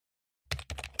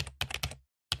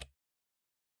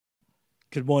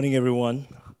Good morning, everyone.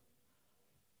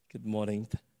 Good morning.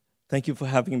 Thank you for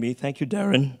having me. Thank you,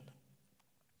 Darren.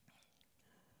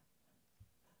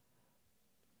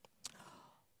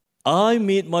 I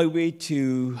made my way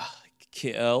to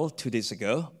KL 2 days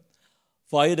ago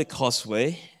via the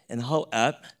Causeway, and how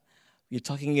apt, we're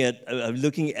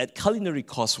looking at Culinary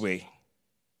Causeway.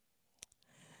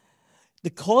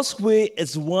 The Causeway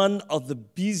is one of the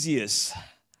busiest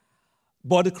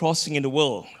border crossing in the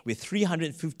world, with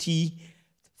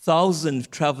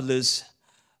 350,000 travelers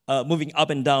moving up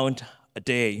and down a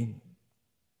day.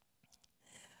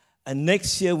 And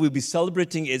next year, we'll be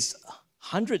celebrating its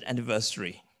 100th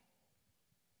anniversary.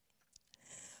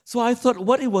 So I thought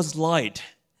what it was like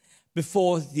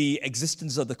before the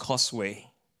existence of the Causeway.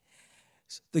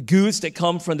 The goods that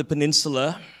come from the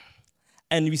peninsula,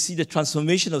 and we see the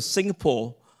transformation of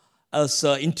Singapore as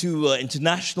into an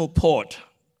international port.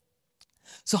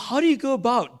 So how do you go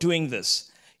about doing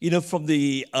this? From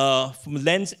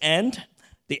land's end,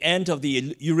 the end of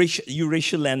the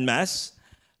Eurasia landmass,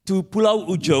 to Pulau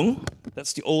Ujung,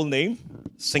 that's the old name,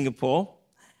 Singapore.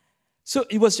 So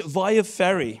it was via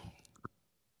ferry.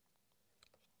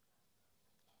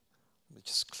 Let me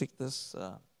just click this.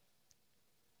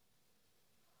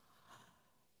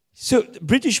 So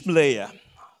British Malaya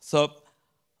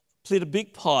played a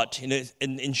big part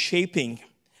in shaping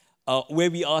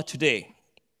where we are today.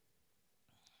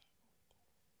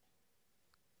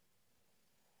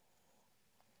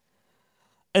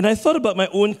 And I thought about my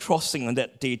own crossing on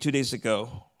that day, 2 days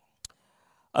ago.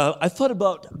 I thought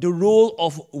about the role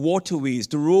of waterways,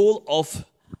 the role of...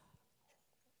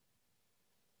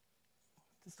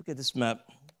 Let's look at this map.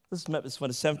 This map is from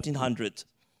the 1700s.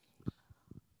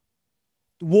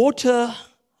 Water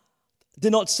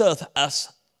did not serve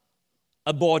as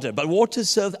a border, but water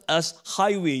served as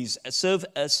highways, served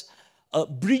as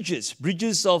bridges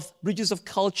of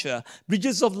culture,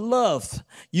 bridges of love.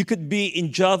 You could be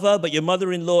in Java, but your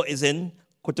mother-in-law is in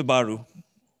Kota Bharu.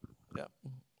 Yeah.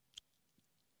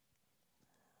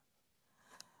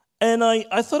 And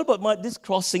I thought about this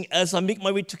crossing as I make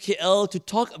my way to KL to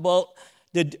talk about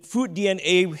the food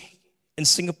DNA in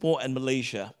Singapore and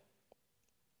Malaysia.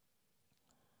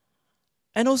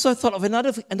 And also I thought of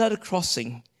another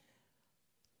crossing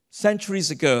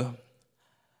centuries ago.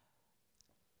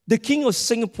 The king of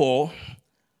Singapore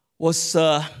was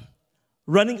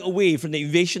running away from the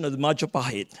invasion of the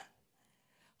Majapahit.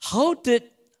 How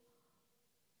did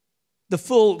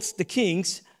the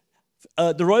kings,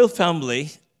 the royal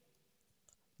family,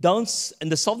 down in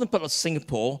the southern part of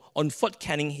Singapore on Fort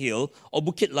Canning Hill or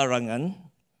Bukit Larangan,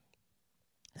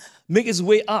 make its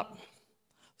way up?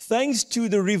 Thanks to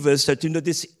the rivers, to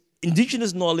this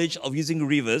indigenous knowledge of using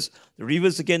rivers, the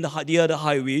rivers again, the other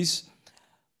highways.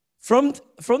 From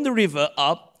the river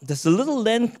up, there's a little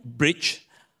land bridge,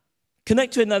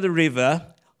 connect to another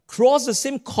river, cross the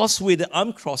same causeway that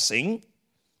I'm crossing,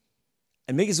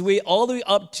 and make its way all the way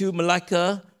up to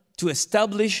Malacca to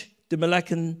establish the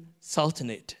Malaccan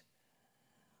Sultanate.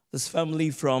 This family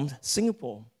from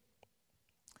Singapore.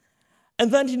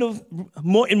 And then,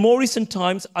 in more recent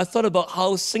times, I thought about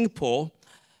how Singapore,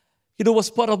 was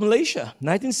part of Malaysia,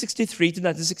 1963 to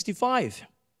 1965.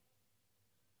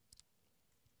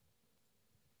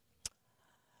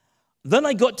 Then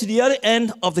I got to the other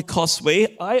end of the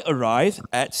causeway. I arrived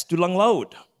at Tulang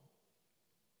Laut.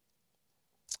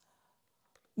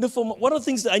 One of the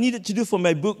things that I needed to do for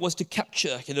my book was to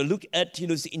capture, look at,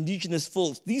 the indigenous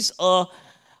folks. These are,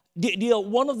 they are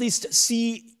one of these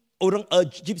gypsies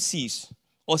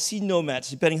or sea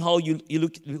nomads, depending how you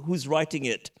look, who's writing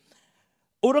it.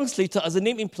 Orang Seletar, as the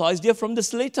name implies, they're from the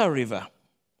Seletar River.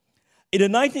 In the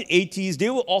 1980s,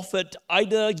 they were offered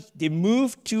either they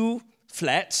moved to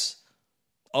flats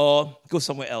or go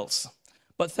somewhere else.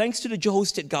 But thanks to the Johor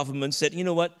state government said, you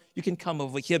know what, you can come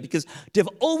over here because they've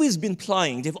always been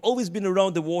plying, they've always been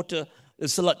around the water, the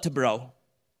Selat Tebrau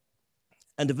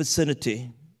and the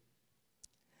vicinity.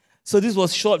 So this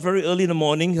was shot very early in the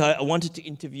morning. I wanted to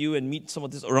interview and meet some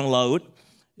of this Orang Laut.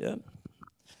 Yeah.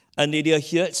 And they are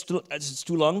here, it's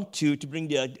too long to bring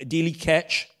their daily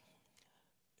catch.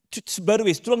 By the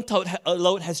way, Tulang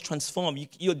Laut has transformed.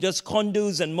 You're just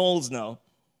condos and malls now.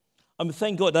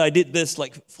 Thank God that I did this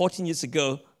like 14 years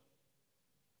ago.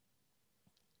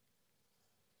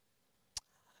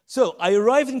 So I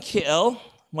arrived in KL.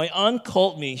 My aunt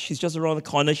called me. She's just around the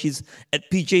corner. She's at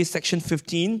PJ section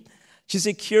 15. She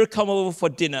said, Khir, come over for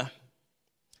dinner.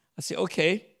 I said,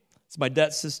 okay. It's my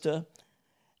dad's sister.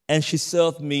 And she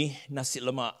served me nasi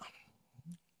lemak.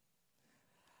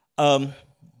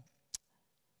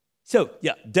 So,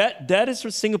 yeah, dad is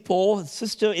from Singapore,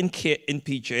 sister in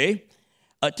PJ.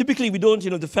 Typically, we don't,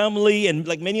 the family, and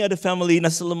like many other family,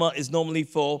 nasi lemak is normally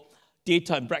for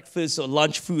daytime breakfast or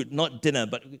lunch food, not dinner.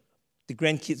 But the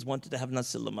grandkids wanted to have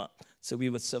nasi lemak, so we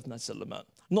would serve nasi lemak.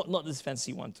 Not this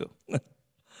fancy one too.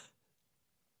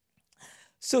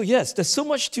 So yes, there's so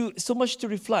much to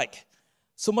reflect,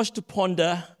 so much to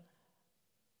ponder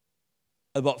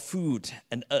about food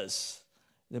and us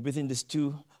within these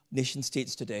two nation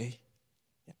states today.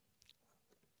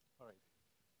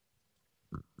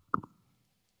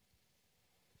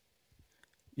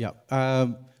 Yeah,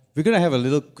 we're going to have a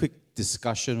little quick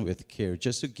discussion with Khir,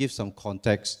 just to give some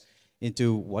context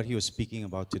into what he was speaking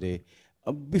about today.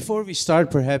 Before we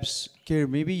start, perhaps, Khir,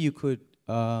 maybe you could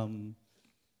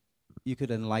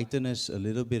enlighten us a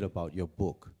little bit about your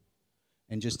book,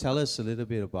 and just tell us a little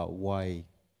bit about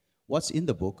what's in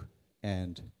the book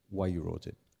and why you wrote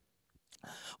it.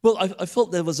 Well, I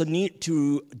felt there was a need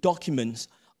to document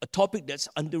a topic that's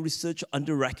under-researched,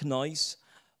 under-recognized.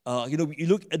 You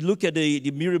look at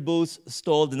the Mirabelle's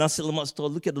stall, the nasi lemak stall.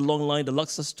 Look at the long line, the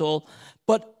laksa stall.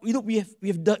 But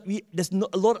there's not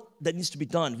a lot that needs to be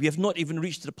done. We have not even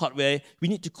reached the part where we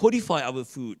need to codify our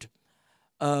food.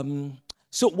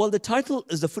 So while the title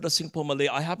is The Food of Singapore Malay,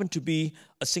 I happen to be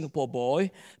a Singapore boy,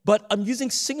 but I'm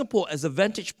using Singapore as a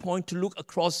vantage point to look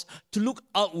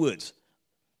outwards,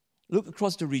 look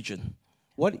across the region.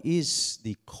 What is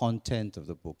the content of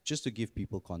the book, just to give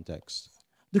people context?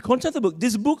 The content of the book,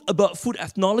 this book about food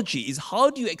ethnology, is how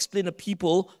do you explain a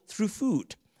people through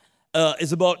food?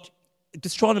 It's about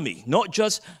gastronomy, not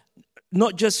just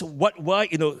why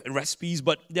recipes,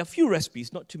 but there are few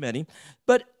recipes, not too many,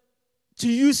 but to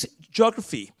use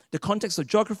geography, the context of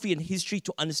geography and history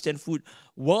to understand food.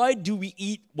 Why do we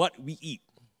eat what we eat?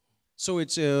 So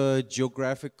it's a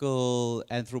geographical,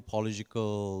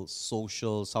 anthropological,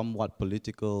 social, somewhat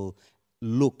political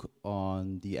look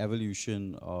on the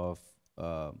evolution of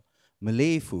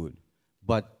Malay food,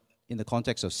 but in the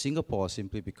context of Singapore,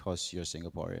 simply because you're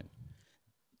Singaporean.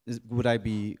 Would I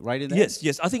be right in that?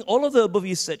 Yes. I think all of the above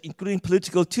you said, including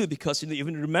political too, because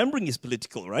even remembering is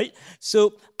political, right?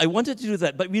 So I wanted to do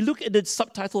that. But we look at the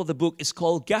subtitle of the book. It's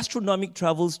called Gastronomic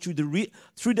Travels through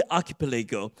the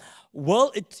Archipelago.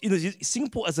 Well,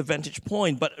 Singapore as a vantage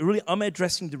point, but really I'm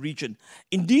addressing the region.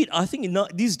 Indeed, I think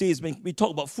these days when we talk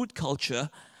about food culture,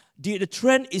 the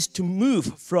trend is to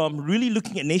move from really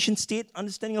looking at nation-state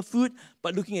understanding of food,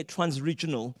 but looking at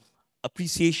trans-regional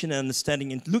appreciation and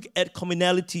understanding, and look at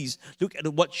commonalities, look at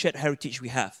what shared heritage we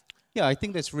have. Yeah, I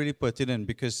think that's really pertinent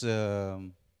because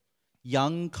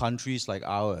young countries like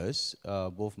ours,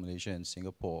 both Malaysia and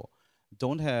Singapore,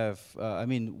 don't have,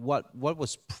 what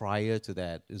was prior to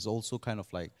that is also kind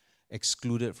of like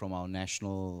excluded from our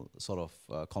national sort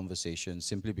of conversation,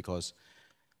 simply because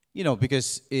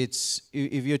because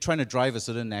if you're trying to drive a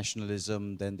certain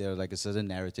nationalism, then there's like a certain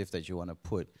narrative that you want to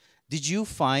put. Did you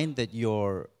find that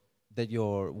your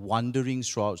wanderings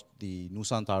throughout the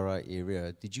Nusantara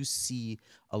area, did you see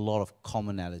a lot of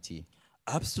commonality?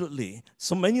 Absolutely.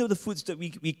 So many of the foods that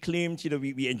we claimed,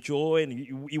 we enjoy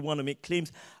and we want to make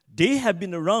claims, they have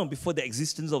been around before the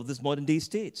existence of this modern day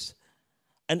states.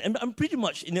 And I'm pretty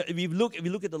much, if we look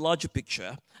at the larger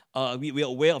picture, we are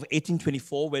aware of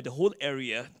 1824, where the whole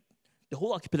area, the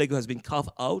whole archipelago has been carved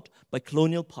out by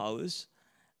colonial powers,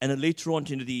 and then later on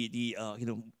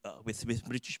with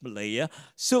British Malaya.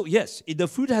 So yes, the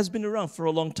food has been around for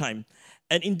a long time.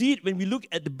 And indeed, when we look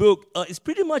at the book, it's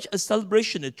pretty much a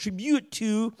celebration, a tribute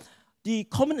to the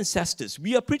common ancestors.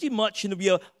 We are pretty much, we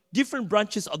are different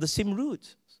branches of the same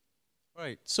root.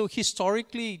 Right. So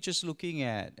historically, just looking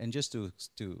at, and just to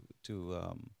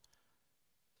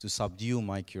subdue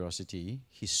my curiosity,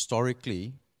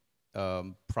 historically,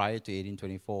 prior to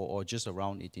 1824 or just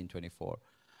around 1824,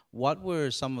 what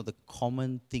were some of the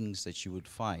common things that you would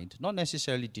find? Not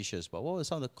necessarily dishes, but what were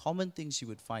some of the common things you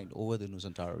would find over the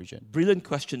Nusantara region? Brilliant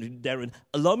question, Darren.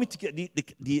 Allow me to get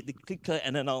the clicker,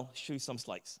 and then I'll show you some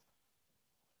slides.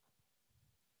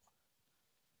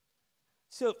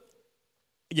 So,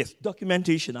 yes,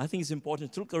 documentation. I think it's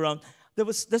important to look around.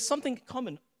 There's something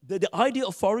common. The idea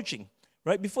of foraging.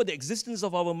 Right before the existence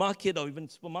of our market or even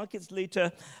supermarkets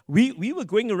later, we were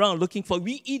going around looking for.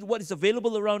 We eat what is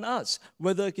available around us.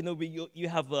 Whether you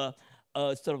have a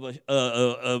sort of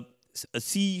a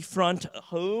seafront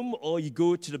home, or you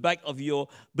go to the back of your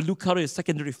belukara,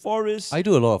 secondary forest. I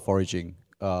do a lot of foraging,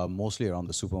 mostly around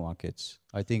the supermarkets.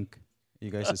 I think you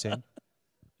guys are the same.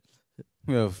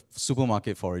 We have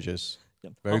supermarket foragers. Yeah.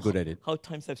 Very good at it. How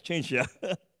times have changed, yeah.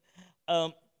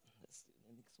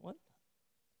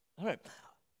 All right.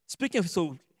 Speaking of,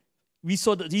 so we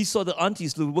saw the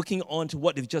aunties working on to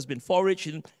what they've just been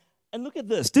foraged, and look at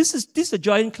this. This is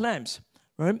giant clams,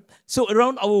 right? So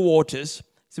around our waters,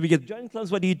 So we get giant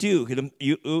clams. What do?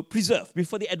 You preserve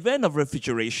before the advent of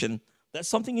refrigeration. That's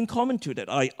something in common to that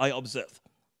I observe.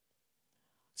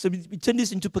 So we turn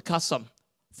this into percusum,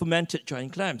 fermented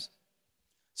giant clams.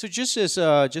 So just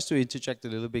to interject a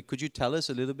little bit, could you tell us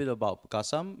a little bit about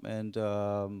percusum and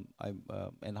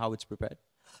how it's prepared?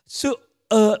 So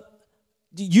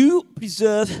you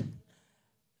preserve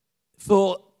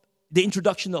for the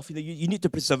introduction of you need the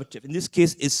preservative. In this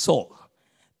case, is salt.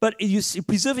 But you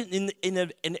preserve it in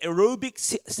an aerobic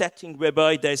setting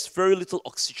whereby there's very little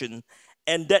oxygen,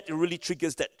 and that really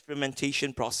triggers that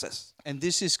fermentation process. And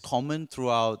this is common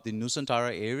throughout the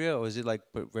Nusantara area, or is it like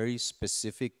very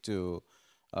specific to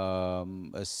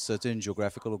a certain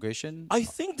geographical location? I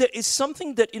think there is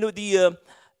something that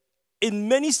in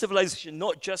many civilizations,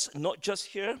 not just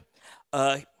here,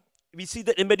 we see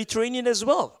that in Mediterranean as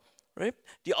well. Right,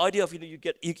 the idea of you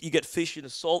get fish in the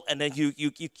salt, and then you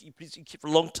keep for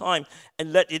a long time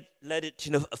and let it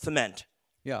ferment.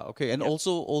 Yeah. Okay. And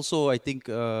also I think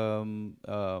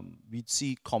we'd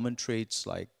see common traits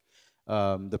like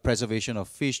the preservation of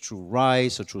fish through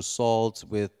rice or through salt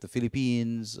with the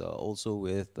Philippines, also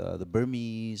with the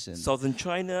Burmese and southern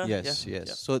China. Yes. Yeah.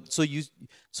 Yes. Yeah.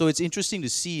 So it's interesting to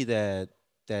see that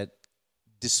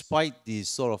despite these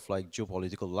sort of like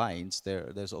geopolitical lines,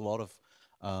 there's a lot of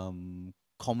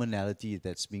commonality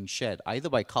that's being shared either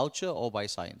by culture or by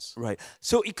science. Right.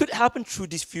 So it could happen through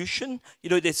diffusion.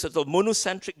 There's sort of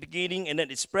monocentric beginning and then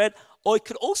it spread, or it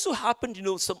could also happen,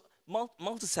 some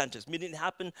multicentric, meaning it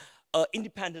happened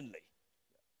independently.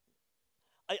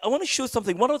 I want to show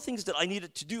something. One of the things that I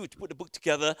needed to do to put the book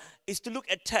together is to look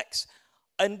at text.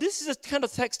 And this is the kind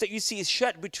of text that you see is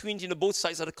shared between both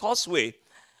sides of the causeway.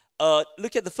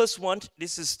 Look at the first one.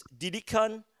 This is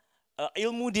Didikan.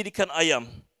 Ilmu Didikan Ayam,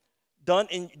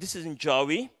 this is in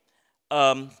Jawi.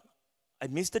 I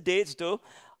missed the dates though.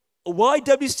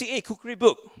 YWCA cookery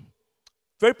book,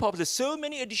 very popular. So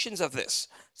many editions of this.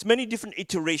 So many different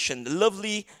iterations.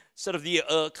 Lovely sort of the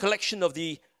collection of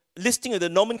the listing of the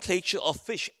nomenclature of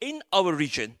fish in our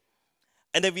region.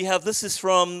 And then we have this is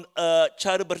from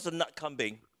Cara Berternak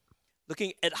Kambing,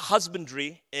 looking at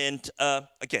husbandry and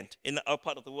again in our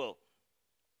part of the world.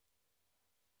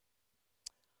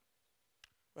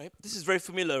 Right? This is very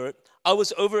familiar. I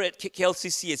was over at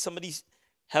KLCC and somebody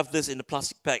have this in a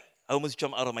plastic bag. I almost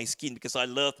jumped out of my skin because I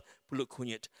love pulut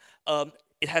kunyit.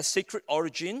 It has sacred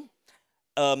origin,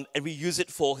 and we use it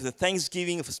for the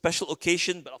Thanksgiving, for special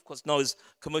occasion, but of course now it's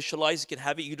commercialized. You can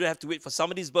have it. You don't have to wait for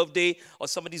somebody's birthday or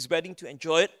somebody's wedding to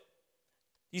enjoy it.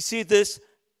 You see this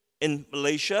in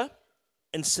Malaysia,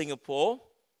 in Singapore,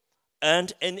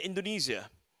 and in Indonesia.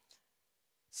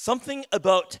 Something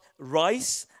about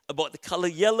rice, about the color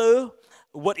yellow,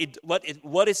 what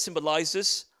it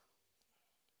symbolizes.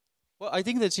 Well, I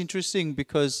think that's interesting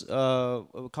because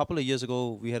a couple of years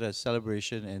ago we had a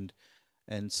celebration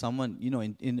and someone,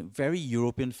 in very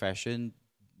European fashion,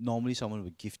 normally someone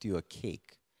would gift you a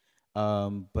cake.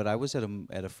 But I was at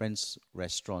a friend's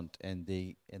restaurant and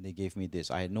they gave me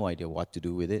this. I had no idea what to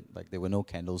do with it. Like there were no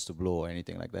candles to blow or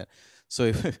anything like that.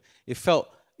 So it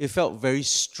felt very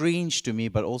strange to me,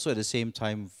 but also at the same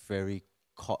time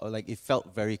it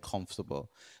felt very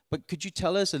comfortable. But could you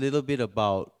tell us a little bit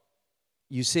about?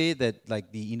 You say that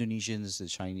like the Indonesians, the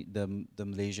Chinese, the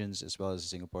Malaysians, as well as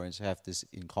the Singaporeans have this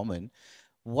in common.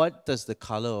 What does the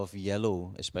color of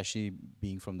yellow, especially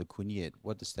being from the kunyit,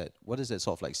 what does that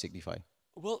sort of like signify?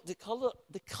 Well, the color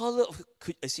of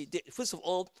first of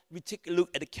all, we take a look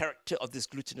at the character of this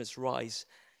glutinous rice.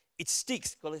 It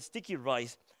sticks, called it sticky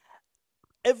rice.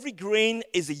 Every grain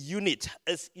is a unit.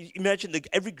 As you imagine,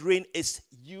 every grain is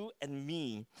you and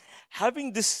me.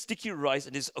 Having this sticky rice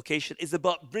on this occasion is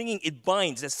about it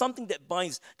binds. There's something that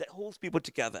binds, that holds people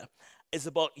together. It's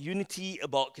about unity,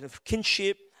 about kind of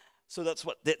kinship. So that's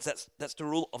the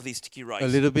role of the sticky rice. A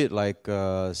little bit like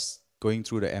going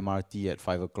through the MRT at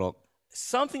 5 o'clock.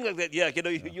 Something like that, yeah.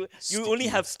 You only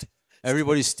have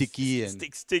everybody's sticky and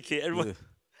sticky. Everyone.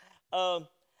 I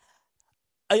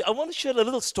want to share a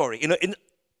little story.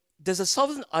 There's a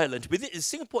southern island.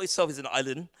 Singapore itself is an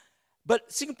island,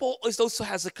 but Singapore also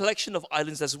has a collection of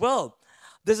islands as well.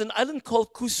 There's an island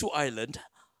called Kusu Island.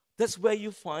 That's where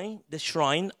you find the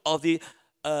shrine of the.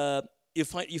 You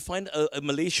find a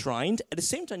Malay shrine. At the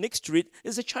same time, next to it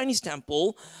is a Chinese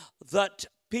temple that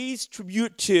pays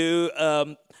tribute to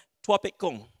Tua Pek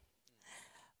Kong.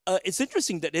 It's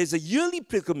interesting that there's a yearly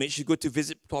pilgrimage you go to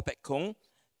visit Tua Pek Kong,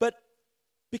 but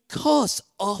because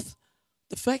of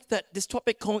the fact that this Tua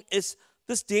Pek Kong this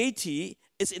deity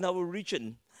is in our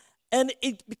region, and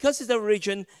because it's our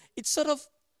region, it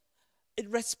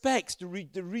respects the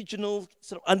regional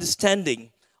sort of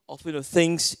understanding of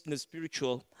things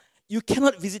spiritual. you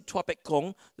cannot visit Tua Pek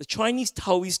Kong, the Chinese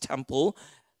Taoist temple,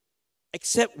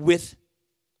 except with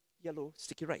yellow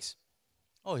sticky rice.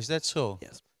 Oh, is that so?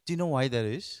 Yes. Do you know why that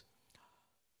is?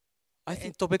 I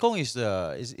think Topekong is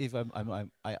if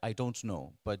I don't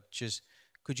know, but just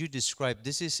could you describe?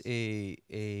 This is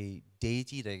a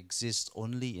deity that exists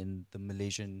only in the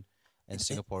Malaysian and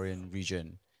Singaporean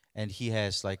region, and he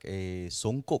has like a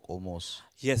songkok almost.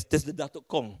 yes, there's the Datuk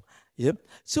Kong. Yep.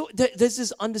 So there's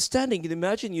this understanding. You can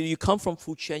imagine you come from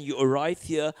Fujian, you arrive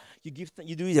here,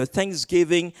 you do your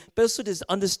Thanksgiving, but also there's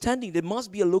understanding. There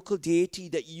must be a local deity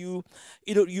that you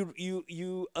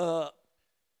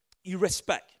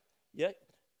respect. Yeah.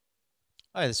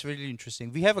 Oh, that's really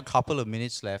interesting. We have a couple of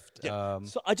minutes left. Yeah.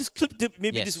 So I just clipped it.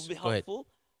 Maybe this yes, will be go ahead. helpful.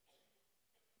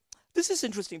 This is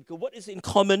interesting because what is in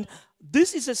common?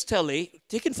 This is a stele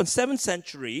taken from 7th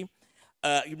century.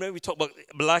 You remember we talked about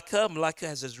Malacca. Malacca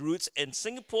has its roots in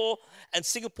Singapore, and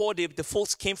Singapore, the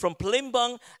folks came from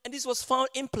Palembang, and this was found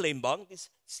in Palembang, this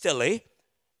stele,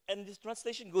 and this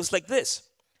translation goes like this.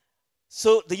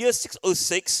 So the year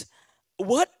 606,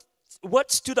 what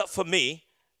stood up for me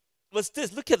was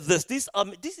this. Look at this. This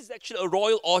is actually a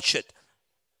royal orchard.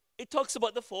 It talks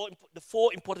about the four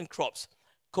important crops: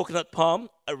 coconut palm,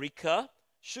 areca,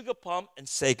 sugar palm, and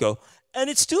sago. And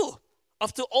it's still,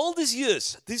 after all these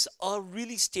years, these are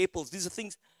really staples. These are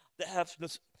things that have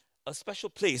a special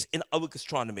place in our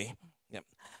gastronomy. Yeah.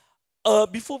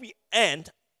 Before we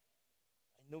end,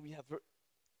 I know we have.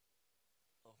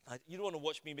 You don't want to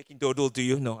watch me making dodo, do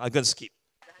you? No, I'm going to skip.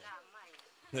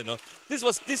 No.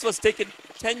 This was taken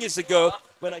 10 years ago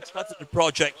when I started the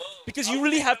project, because you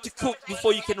really have to cook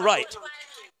before you can write.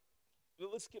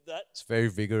 We'll skip that. It's very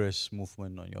vigorous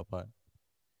movement on your part.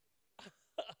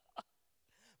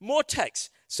 More text.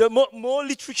 So more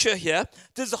literature here.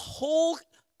 There's a whole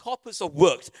corpus of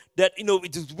works that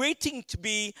it is waiting to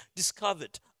be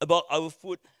discovered about our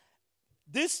food.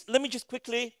 This, let me just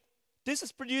quickly. This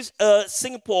is produced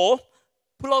Singapore,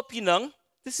 Pulau Pinang.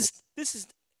 This is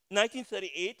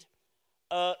 1938.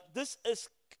 This is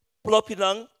Pulau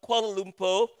Pinang, Kuala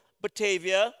Lumpur,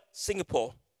 Batavia,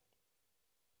 Singapore.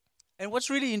 And what's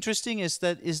really interesting is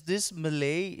that is this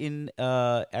Malay in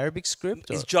Arabic script?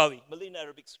 It's Jawi, Malay and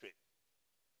Arabic script.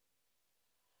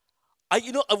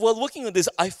 While working on this,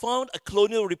 I found a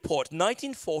colonial report,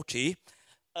 1940.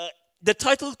 The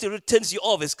title it turns you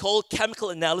off is called Chemical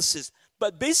Analysis,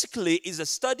 but basically is a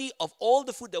study of all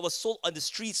the food that was sold on the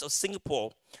streets of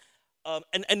Singapore.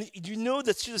 And you know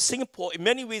the street of Singapore in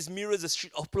many ways mirrors the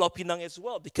street of Pulau Pinang as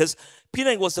well, because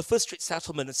Penang was the first street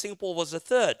settlement and Singapore was the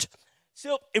third.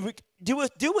 So they were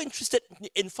interested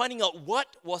in finding out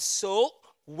what was sold,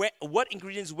 what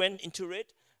ingredients went into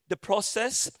it, the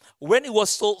process, when it was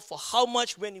sold, for how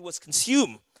much, when it was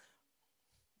consumed.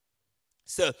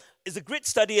 So it's a great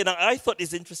study, and I thought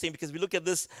it's interesting because we look at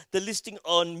this, the listing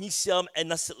on mee siam and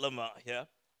nasi lemak here.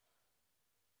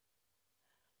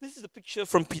 This is a picture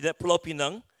from Pulau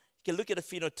Pinang. You can look at the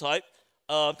phenotype.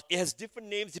 It has different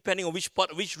names depending on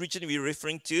which region we're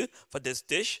referring to for this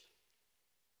dish.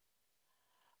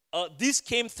 This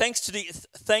came thanks to the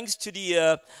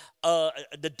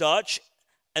Dutch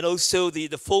and also the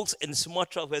folks in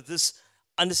Sumatra, who have this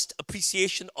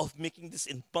appreciation of making this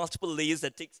in multiple layers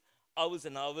that takes hours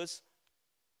and hours.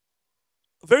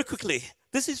 Very quickly,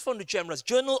 this is from the GEMRAS,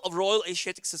 Journal of Royal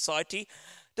Asiatic Society,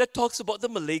 that talks about the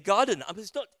Malay garden.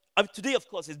 Today, of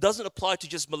course, it doesn't apply to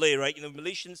just Malay, right?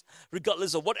 Malaysians,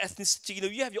 regardless of what ethnicity,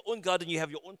 you have your own garden, you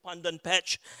have your own pandan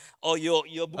patch, or your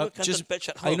bunga kantan patch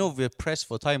at home. I know we're pressed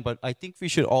for time, but I think we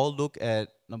should all look at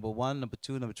number 1, number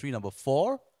 2, number 3, number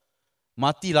 4.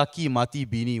 Mati laki, mati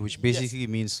bini, which basically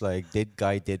means like dead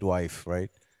guy, dead wife, right?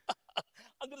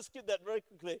 I'm going to skip that very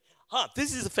quickly.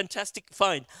 This is a fantastic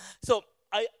find. So,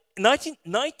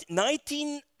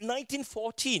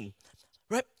 1914,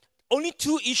 right? Only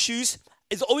 2 issues.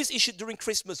 It's always issued during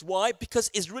Christmas. Why? Because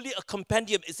it's really a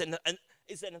compendium. It's an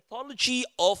anthology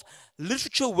of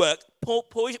literature work,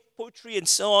 poetry, and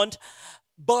so on,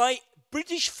 by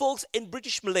British folks in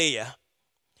British Malaya.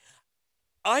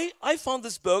 I found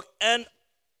this book, and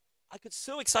I got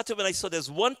so excited when I saw there's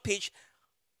one page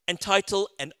entitled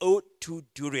An Ode to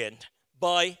Durian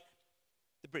by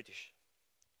the British.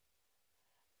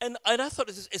 And I thought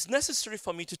it's necessary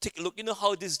for me to take a look. You know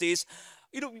how these days,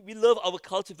 we love our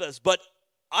cultivars, but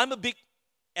I'm a big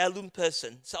heirloom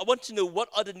person. So I want to know what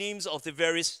are the names of the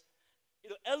various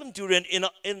heirloom durian in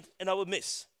our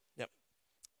midst. Yeah.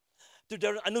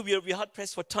 I know we're hard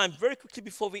pressed for time. Very quickly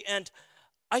before we end,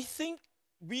 I think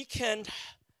we can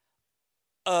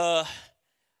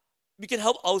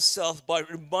help ourselves by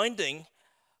reminding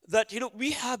that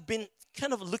we have been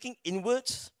kind of looking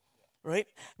inwards. right?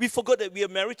 We forgot that we are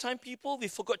maritime people. We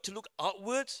forgot to look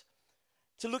outwards,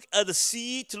 to look at the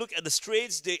sea, to look at the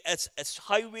straits as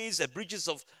highways, as bridges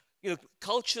of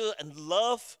culture and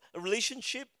love, a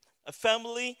relationship, a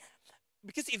family.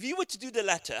 Because if you were to do the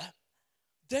latter,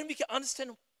 then we can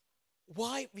understand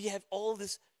why we have all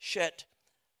this shared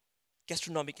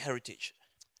gastronomic heritage.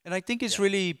 And I think it's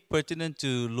really pertinent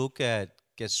to look at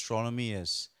gastronomy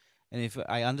as, and if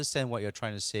I understand what you're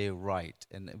trying to say, right,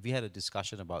 and we had a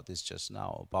discussion about this just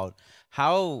now, about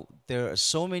how there are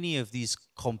so many of these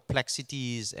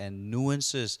complexities and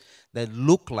nuances that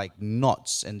look like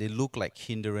knots and they look like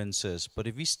hindrances. But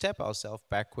if we step ourselves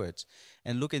backwards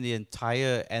and look in the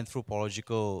entire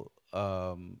anthropological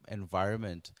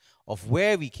environment of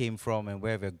where we came from and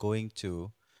where we're going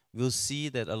to, we'll see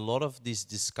that a lot of these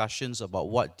discussions about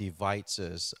what divides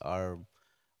us are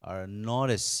not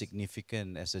as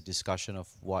significant as a discussion of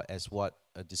what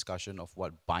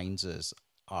binds us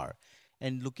are.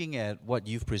 And looking at what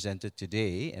you've presented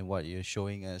today and what you're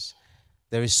showing us,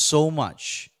 there is so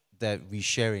much that we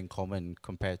share in common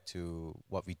compared to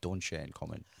what we don't share in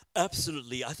common.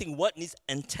 Absolutely. I think what needs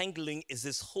entangling is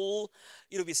this whole,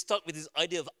 we're stuck with this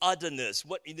idea of otherness,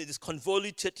 this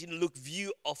convoluted,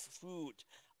 view of food,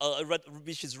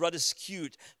 which is rather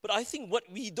skewed. But I think what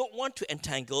we don't want to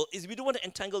entangle is we don't want to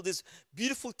entangle this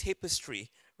beautiful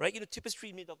tapestry, right?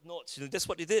 Tapestry made of knots, that's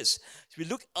what it is. So we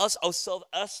look at ourselves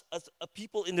as a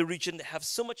people in the region that have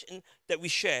so much that we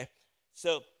share.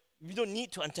 So we don't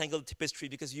need to untangle the tapestry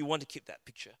because you want to keep that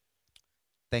picture.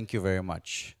 Thank you very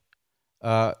much.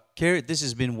 Khir, this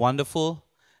has been wonderful.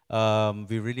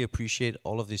 We really appreciate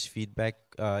all of this feedback.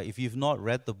 If you've not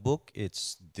read the book,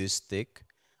 it's this thick.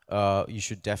 You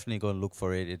should definitely go and look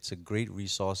for it. It's a great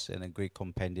resource and a great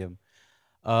compendium.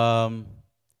 And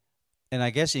I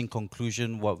guess in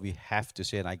conclusion, what we have to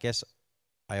say, and I guess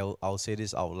I'll say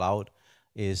this out loud,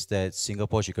 is that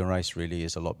Singapore chicken rice really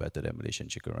is a lot better than Malaysian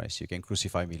chicken rice. You can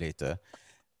crucify me later.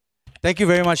 Thank you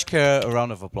very much, Khir. A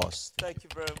round of applause. Thank you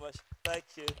very much. Thank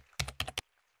you.